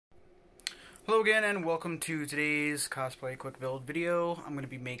Hello again and welcome to today's cosplay quick build video. I'm going to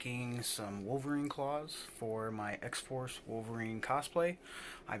be making some Wolverine claws for my X-Force Wolverine cosplay.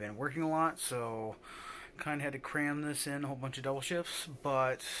 I've been working a lot, so kind of had to cram this in a whole bunch of double shifts,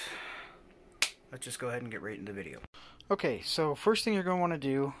 but let's just go ahead and get right into the video. Okay, so first thing you're going to want to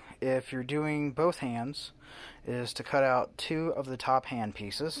do if you're doing both hands is to cut out 2 of the top hand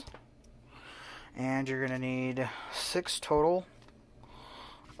pieces. And you're going to need 6 total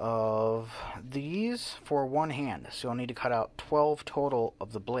of these for one hand, so you'll need to cut out 12 total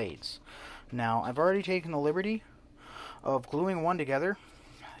of the blades. Now I've already taken the liberty of gluing one together,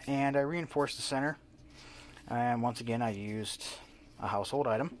 and I reinforced the center, and once again I used a household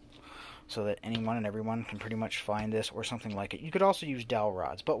item so that anyone and everyone can pretty much find this or something like it. You could also use dowel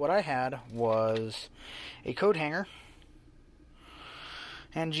rods, but what I had was a coat hanger,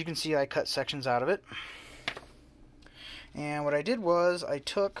 and as you can see I cut sections out of it. And what I did was I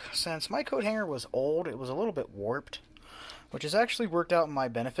took, since my coat hanger was old, it was a little bit warped, which has actually worked out in my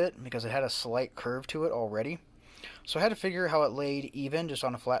benefit because it had a slight curve to it already. So I had to figure how it laid even just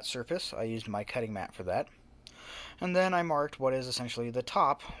on a flat surface. I used my cutting mat for that. And then I marked what is essentially the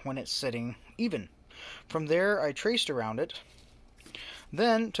top when it's sitting even. From there I traced around it,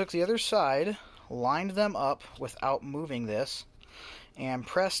 then took the other side, lined them up without moving this, and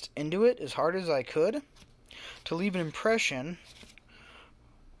pressed into it as hard as I could to leave an impression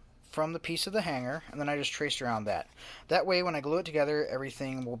from the piece of the hanger, and then I just traced around that. That way when I glue it together,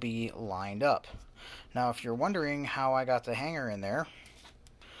 everything will be lined up. Now if you're wondering how I got the hanger in there,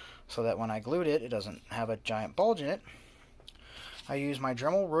 so that when I glued it, it doesn't have a giant bulge in it, I used my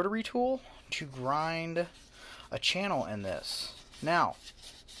Dremel rotary tool to grind a channel in this. Now,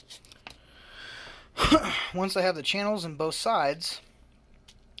 once I have the channels in both sides,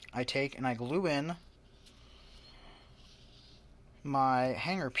 I take and I glue in my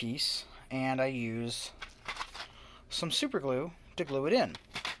hanger piece, and I use some super glue to glue it in.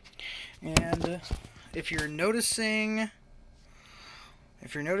 And if you're noticing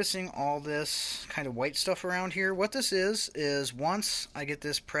all this kind of white stuff around here, what this is once I get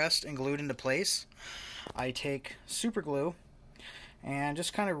this pressed and glued into place, I take super glue and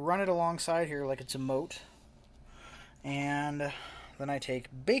just kind of run it alongside here like it's a moat, and then I take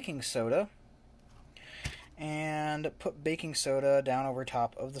baking soda and put baking soda down over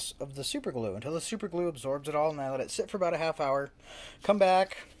top of the super glue until the super glue absorbs it all, and I let it sit for about a half hour. Come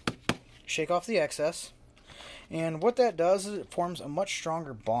back, shake off the excess, and what that does is it forms a much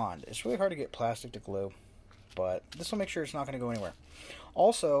stronger bond. It's really hard to get plastic to glue, but this will make sure it's not going to go anywhere.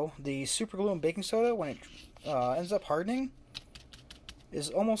 Also, the super glue and baking soda, when it ends up hardening, is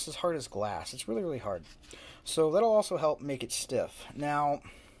almost as hard as glass. It's really, really hard. So that'll also help make it stiff. Now,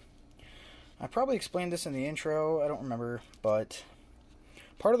 I probably explained this in the intro, I don't remember, but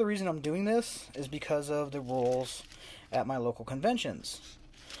part of the reason I'm doing this is because of the rules at my local conventions.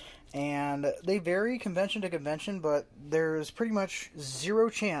 And they vary convention to convention, but there's pretty much 0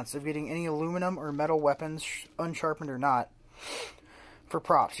 chance of getting any aluminum or metal weapons, unsharpened or not, for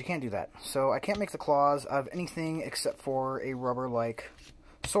props. You can't do that. So I can't make the claws out of anything except for a rubber-like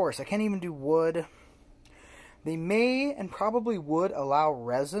source. I can't even do wood. They may and probably would allow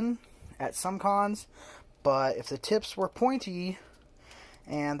resin at some cons, but if the tips were pointy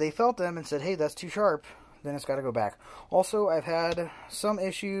and they felt them and said, hey, that's too sharp, then it's got to go back. Also, I've had some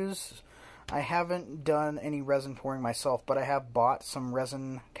issues. I haven't done any resin pouring myself, but I have bought some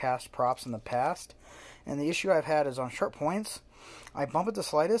resin cast props in the past, and the issue I've had is on sharp points, I bump it the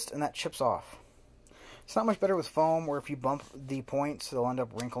slightest and that chips off. It's not much better with foam, where if you bump the points, they'll end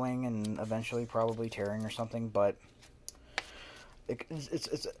up wrinkling and eventually probably tearing or something, but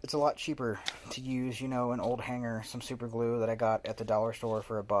it's a lot cheaper to use, you know, an old hanger, some super glue that I got at the dollar store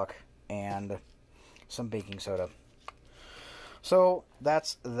for $1, and some baking soda. So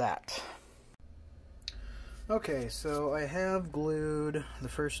that's that. Okay, so I have glued the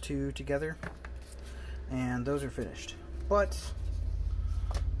first 2 together, and those are finished. But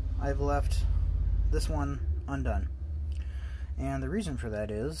I've left this one undone. And the reason for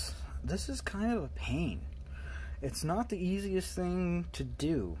that is, this is kind of a pain. It's not the easiest thing to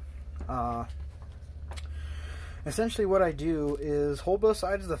do. Essentially what I do is hold both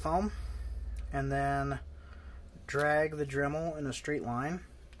sides of the foam and then drag the Dremel in a straight line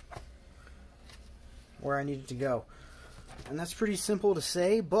where I need it to go. And that's pretty simple to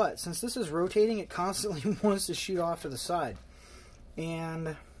say, but since this is rotating, it constantly wants to shoot off to the side.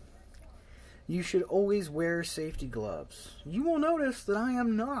 And you should always wear safety gloves. You will notice that I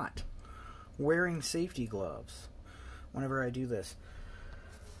am not wearing safety gloves whenever I do this.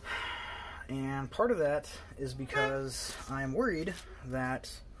 And part of that is because I'm worried that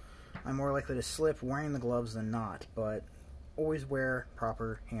I'm more likely to slip wearing the gloves than not, but always wear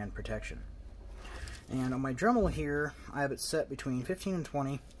proper hand protection. And on my Dremel here, I have it set between 15 and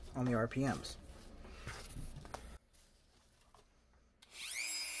 20 on the RPMs.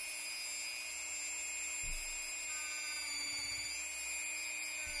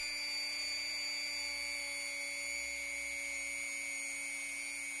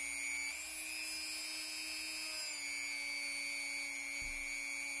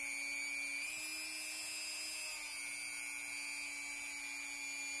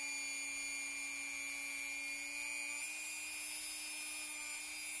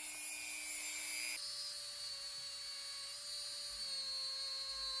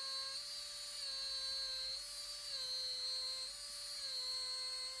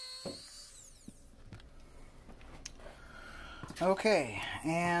 Okay,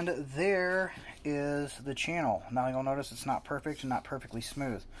 and there is the channel. Now you'll notice it's not perfect and not perfectly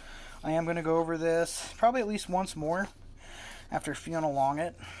smooth. I am going to go over this probably at least once more after feeling along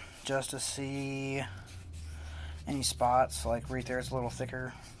it, just to see any spots. Like right there it's a little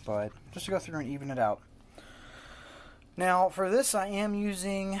thicker, but just to go through and even it out. Now for this I am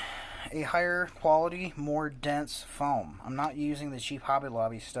using a higher quality, more dense foam. I'm not using the cheap Hobby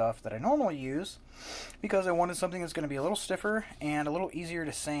Lobby stuff that I normally use because I wanted something that's going to be a little stiffer and a little easier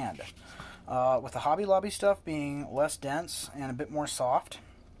to sand. With the Hobby Lobby stuff being less dense and a bit more soft,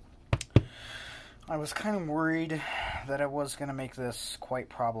 I was kind of worried that I was going to make this quite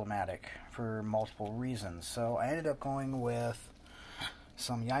problematic for multiple reasons. So I ended up going with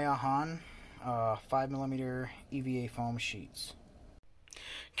some Yayahan 5mm EVA foam sheets.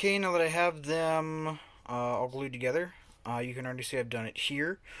 Okay, now that I have them all glued together, you can already see I've done it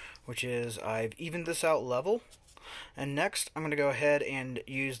here, which is I've evened this out level. And next, I'm going to go ahead and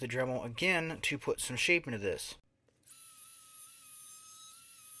use the Dremel again to put some shape into this.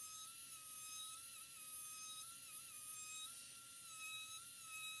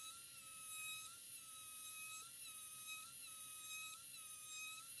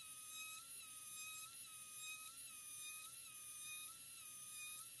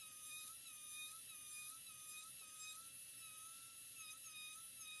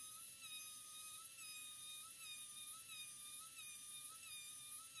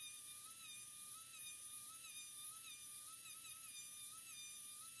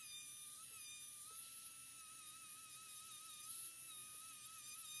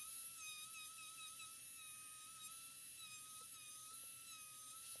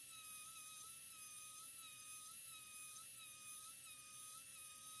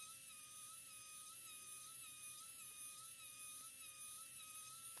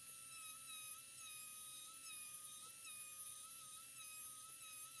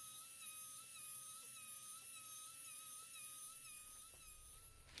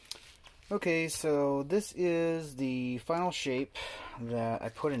 Okay, so this is the final shape that I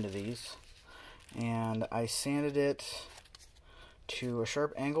put into these, and I sanded it to a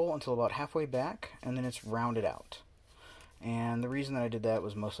sharp angle until about halfway back, and then it's rounded out. And the reason that I did that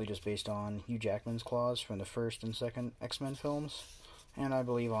was mostly just based on Hugh Jackman's claws from the first and second X-Men films, and I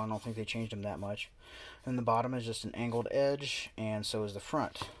don't think they changed them that much. And the bottom is just an angled edge, and so is the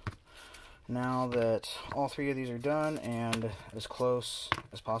front. Now that all three of these are done and as close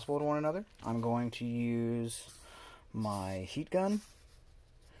as possible to one another, I'm going to use my heat gun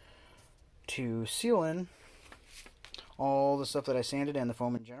to seal in all the stuff that I sanded and the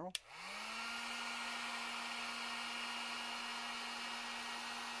foam in general.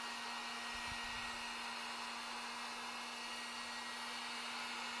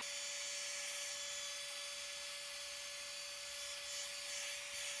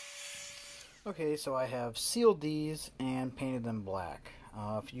 Okay, so I have sealed these and painted them black.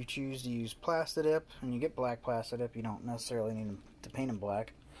 If you choose to use Plastidip and you get black Plastidip, you don't necessarily need to paint them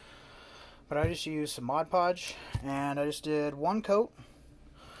black. But I just used some Mod Podge, and I just did one coat.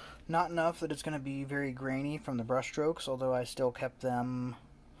 Not enough that it's going to be very grainy from the brush strokes, although I still kept them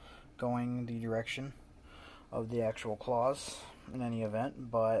going the direction of the actual claws in any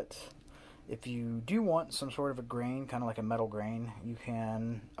event. But if you do want some sort of a grain, kind of like a metal grain, you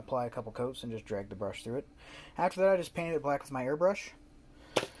can apply a couple coats and just drag the brush through it. After that, I just painted it black with my airbrush.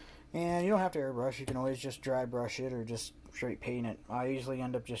 And you don't have to airbrush, you can always just dry brush it or just straight paint it. I usually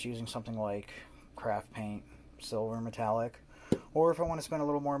end up just using something like craft paint, silver metallic. Or if I want to spend a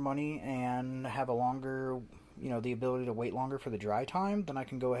little more money and have a longer, the ability to wait longer for the dry time, then I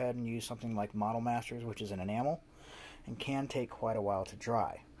can go ahead and use something like Model Masters, which is an enamel, and can take quite a while to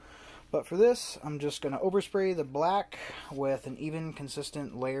dry. But for this, I'm just going to overspray the black with an even,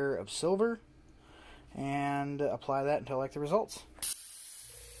 consistent layer of silver and apply that until I like the results.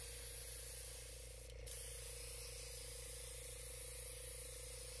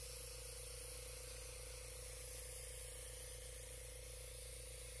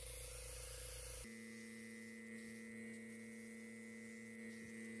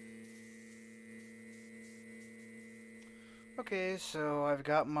 Okay, so I've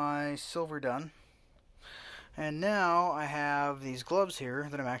got my silver done. And now I have these gloves here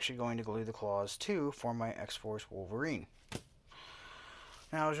that I'm actually going to glue the claws to for my X-Force Wolverine.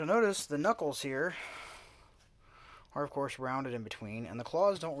 Now, as you'll notice, the knuckles here are, of course, rounded in between, and the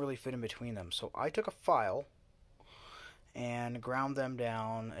claws don't really fit in between them. So I took a file and ground them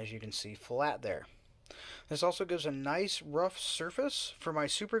down, as you can see, flat there. This also gives a nice rough surface for my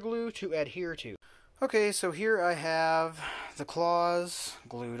super glue to adhere to. Okay, so here I have the claws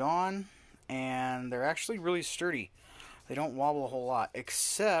glued on, and they're actually really sturdy. They don't wobble a whole lot,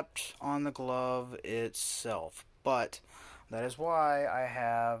 except on the glove itself. But that is why I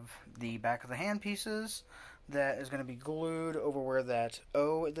have the back of the hand pieces that is going to be glued over where that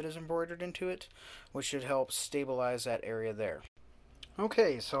O that is embroidered into it, which should help stabilize that area there.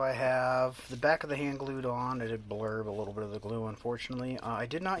 Okay, so I have the back of the hand glued on. I did blurb a little bit of the glue, unfortunately. I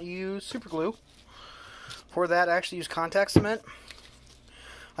did not use super glue. For that, I actually used contact cement.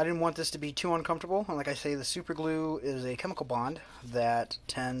 I didn't want this to be too uncomfortable, and like I say, the super glue is a chemical bond that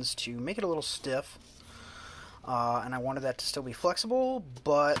tends to make it a little stiff, and I wanted that to still be flexible,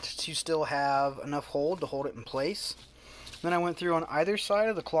 but to still have enough hold to hold it in place. Then I went through on either side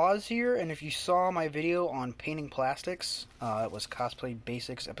of the claws here, and if you saw my video on painting plastics, it was Cosplay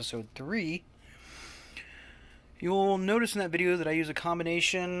Basics episode 3, you'll notice in that video that I use a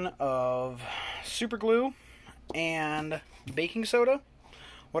combination of super glue and baking soda.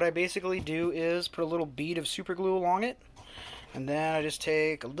 What I basically do is put a little bead of super glue along it, and then I just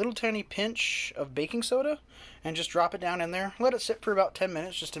take a little tiny pinch of baking soda and just drop it down in there. Let it sit for about 10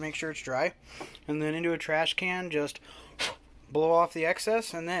 minutes just to make sure it's dry, and then into a trash can, just blow off the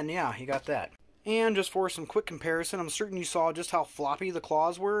excess, and then yeah, you got that. And just for some quick comparison, I'm certain you saw just how floppy the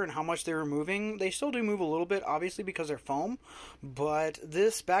claws were and how much they were moving. They still do move a little bit, obviously, because they're foam, but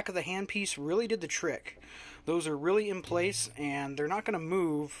this back of the hand piece really did the trick. Those are really in place, and they're not going to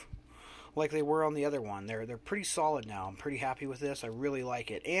move like they were on the other one. They're pretty solid now. I'm pretty happy with this. I really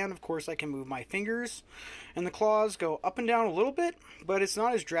like it. And, of course, I can move my fingers, and the claws go up and down a little bit, but it's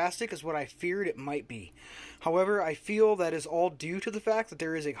not as drastic as what I feared it might be. However, I feel that is all due to the fact that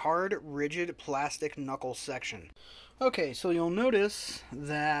there is a hard, rigid plastic knuckle section. Okay, so you'll notice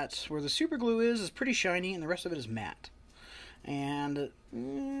that where the super glue is pretty shiny, and the rest of it is matte. And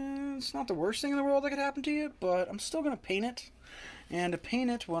it's not the worst thing in the world that could happen to you, but I'm still going to paint it. And to paint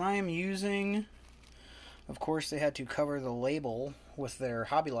it, what I am using, of course, they had to cover the label with their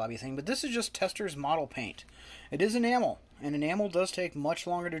Hobby Lobby thing, but this is just Tester's model paint. It is enamel, and enamel does take much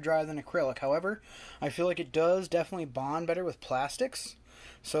longer to dry than acrylic. However, I feel like it does definitely bond better with plastics.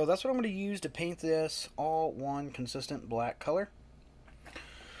 So that's what I'm going to use to paint this all one consistent black color.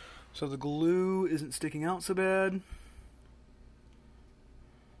 So the glue isn't sticking out so bad.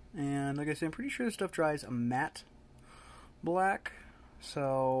 And like I said, I'm pretty sure this stuff dries a matte black.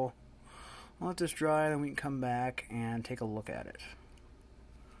 So I'll let this dry, then we can come back and take a look at it.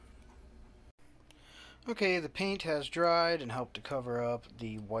 Okay, the paint has dried and helped to cover up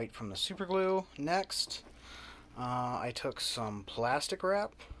the white from the super glue. Next, I took some plastic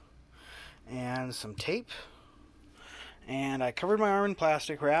wrap and some tape, and I covered my arm in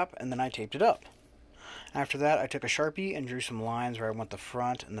plastic wrap, and then I taped it up. After that, I took a Sharpie and drew some lines where I want the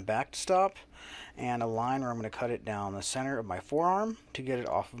front and the back to stop, and a line where I'm going to cut it down the center of my forearm to get it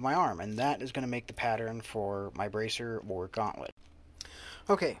off of my arm, and that is going to make the pattern for my bracer or gauntlet.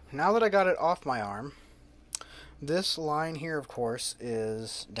 Okay, now that I got it off my arm, this line here, of course,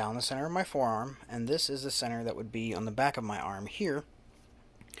 is down the center of my forearm, and this is the center that would be on the back of my arm here.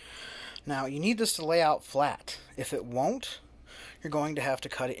 Now, you need this to lay out flat. If it won't, you're going to have to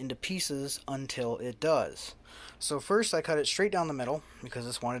cut it into pieces until it does. So first I cut it straight down the middle because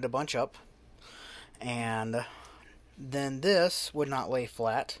this wanted to bunch up, and then this would not lay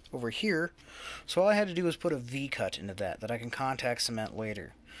flat over here, so all I had to do was put a V-cut into that I can contact cement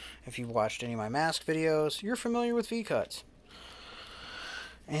later. If you've watched any of my mask videos, you're familiar with V-cuts.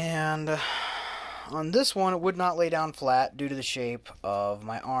 And on this one, it would not lay down flat due to the shape of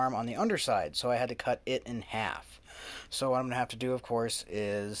my arm on the underside, so I had to cut it in half. So what I'm going to have to do, of course,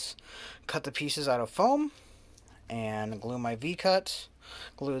 is cut the pieces out of foam and glue my V-cut,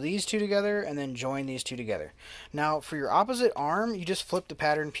 glue these two together, and then join these two together. Now, for your opposite arm, you just flip the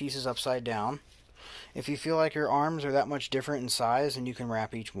pattern pieces upside down. If you feel like your arms are that much different in size, then you can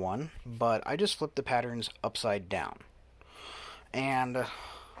wrap each one, but I just flip the patterns upside down. And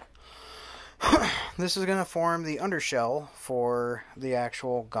this is going to form the undershell for the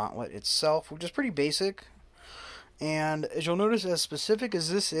actual gauntlet itself, which is pretty basic. And as you'll notice, as specific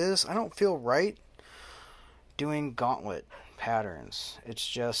as this is, I don't feel right doing gauntlet patterns. It's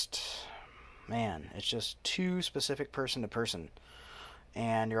just, man, it's just too specific person to person.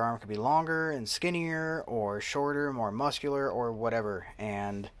 And your arm could be longer and skinnier, or shorter, more muscular, or whatever.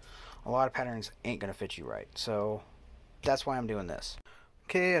 And a lot of patterns ain't going to fit you right. So that's why I'm doing this.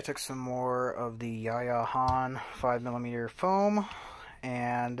 Okay, I took some more of the Yaya Han 5mm foam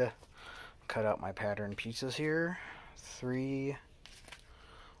and cut out my pattern pieces here. 3,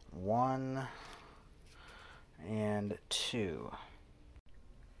 1, and 2.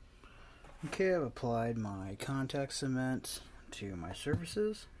 Okay, I've applied my contact cement to my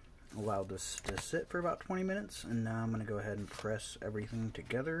surfaces, allowed this to sit for about 20 minutes, and now I'm going to go ahead and press everything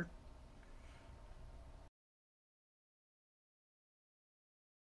together.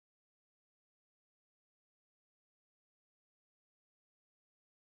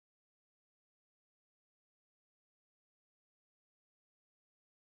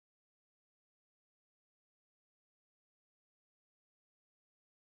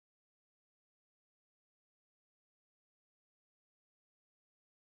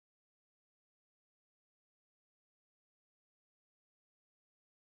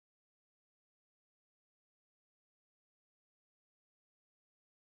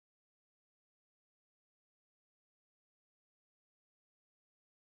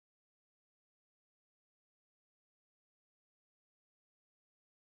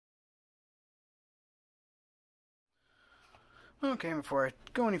 Okay, before I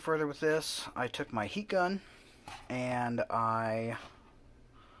go any further with this, I took my heat gun and I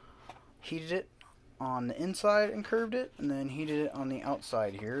heated it on the inside and curved it, and then heated it on the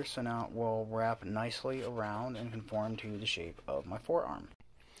outside here, so now it will wrap nicely around and conform to the shape of my forearm.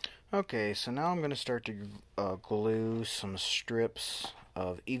 Okay, so now I'm going to start to glue some strips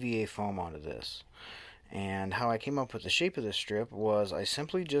of EVA foam onto this. And how I came up with the shape of this strip was I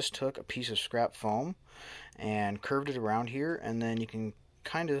simply just took a piece of scrap foam and curved it around here, and then you can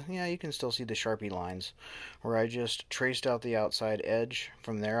you can still see the Sharpie lines where I just traced out the outside edge.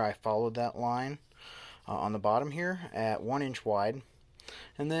 From there I followed that line on the bottom here at 1 inch wide,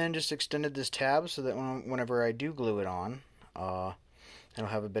 and then just extended this tab so that whenever I do glue it on, it'll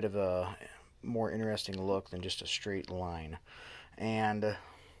have a bit of a more interesting look than just a straight line. And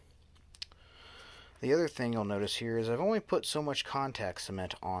the other thing you'll notice here is I've only put so much contact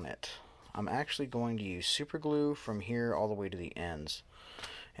cement on it. I'm actually going to use super glue from here all the way to the ends.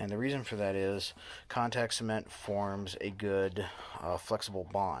 And the reason for that is contact cement forms a good flexible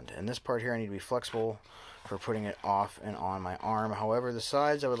bond. And this part here I need to be flexible for putting it off and on my arm. However, the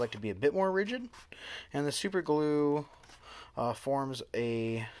sides I would like to be a bit more rigid. And the super glue forms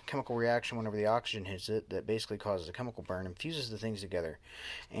a chemical reaction whenever the oxygen hits it that basically causes a chemical burn and fuses the things together.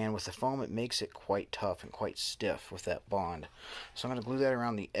 And with the foam, it makes it quite tough and quite stiff with that bond. So I'm going to glue that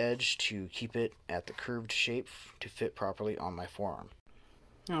around the edge to keep it at the curved shape to fit properly on my forearm.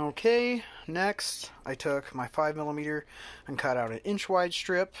 Okay, next I took my 5mm and cut out an inch wide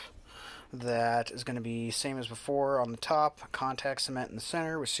strip that is going to be same as before on the top, contact cement in the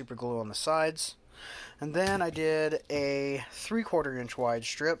center with super glue on the sides. And then I did a 3/4 inch wide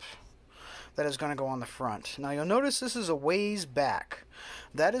strip that is going to go on the front. Now you'll notice this is a ways back.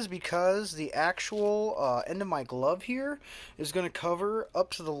 That is because the actual end of my glove here is going to cover up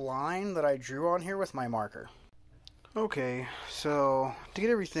to the line that I drew on here with my marker. Okay, so to get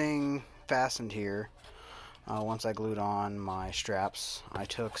everything fastened here, once I glued on my straps, I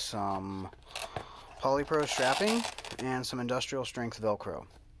took some polypro strapping and some industrial strength velcro.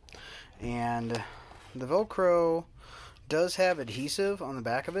 And the velcro does have adhesive on the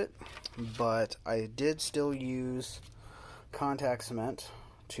back of it, but I did still use contact cement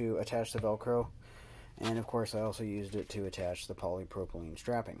to attach the velcro, and of course I also used it to attach the polypropylene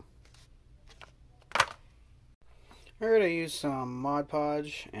strapping. Alright, I used some Mod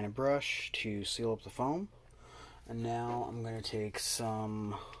Podge and a brush to seal up the foam, and now I'm going to take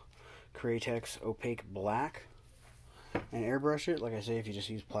some Createx opaque black and airbrush it. Like I say, if you just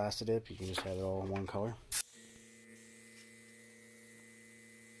use Plastidip, you can just have it all in one color.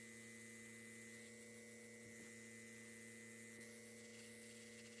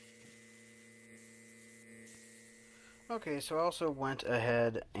 Okay, so I also went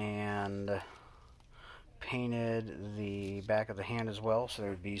ahead and painted the back of the hand as well, so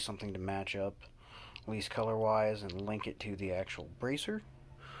there would be something to match up, at least color-wise, and link it to the actual bracer.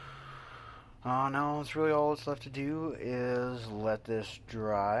 Now it's really all that's left to do is let this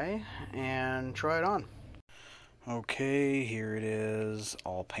dry and try it on. Okay, here it is,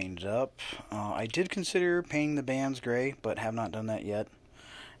 all painted up. I did consider painting the bands gray, but have not done that yet,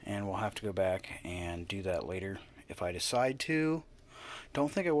 and we'll have to go back and do that later if I decide to. Don't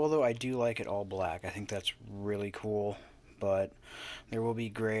think I will, though. I do like it all black. I think that's really cool, but there will be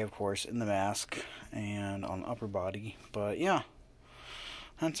gray, of course, in the mask and on the upper body. But yeah,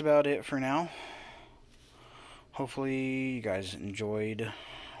 that's about it for now. Hopefully you guys enjoyed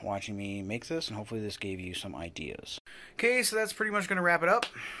watching me make this, and hopefully this gave you some ideas. Okay, so that's pretty much going to wrap it up.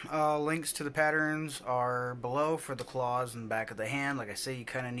 Links to the patterns are below for the claws and the back of the hand. Like I say, you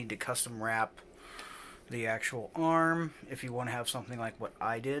kind of need to custom wrap the actual arm if you want to have something like what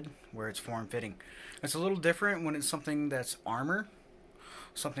I did, where it's form-fitting. It's a little different when it's something that's armor,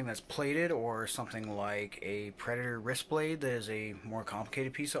 something that's plated, or something like a Predator wrist blade that is a more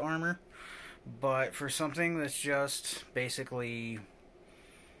complicated piece of armor. But for something that's just basically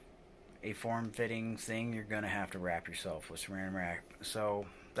a form-fitting thing, you're going to have to wrap yourself with saran wrap. So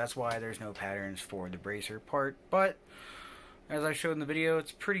that's why there's no patterns for the bracer part. But as I showed in the video,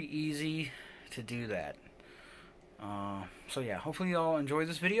 it's pretty easy to do that. So yeah, hopefully you all enjoyed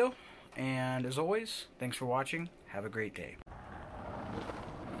this video. And as always, thanks for watching. Have a great day.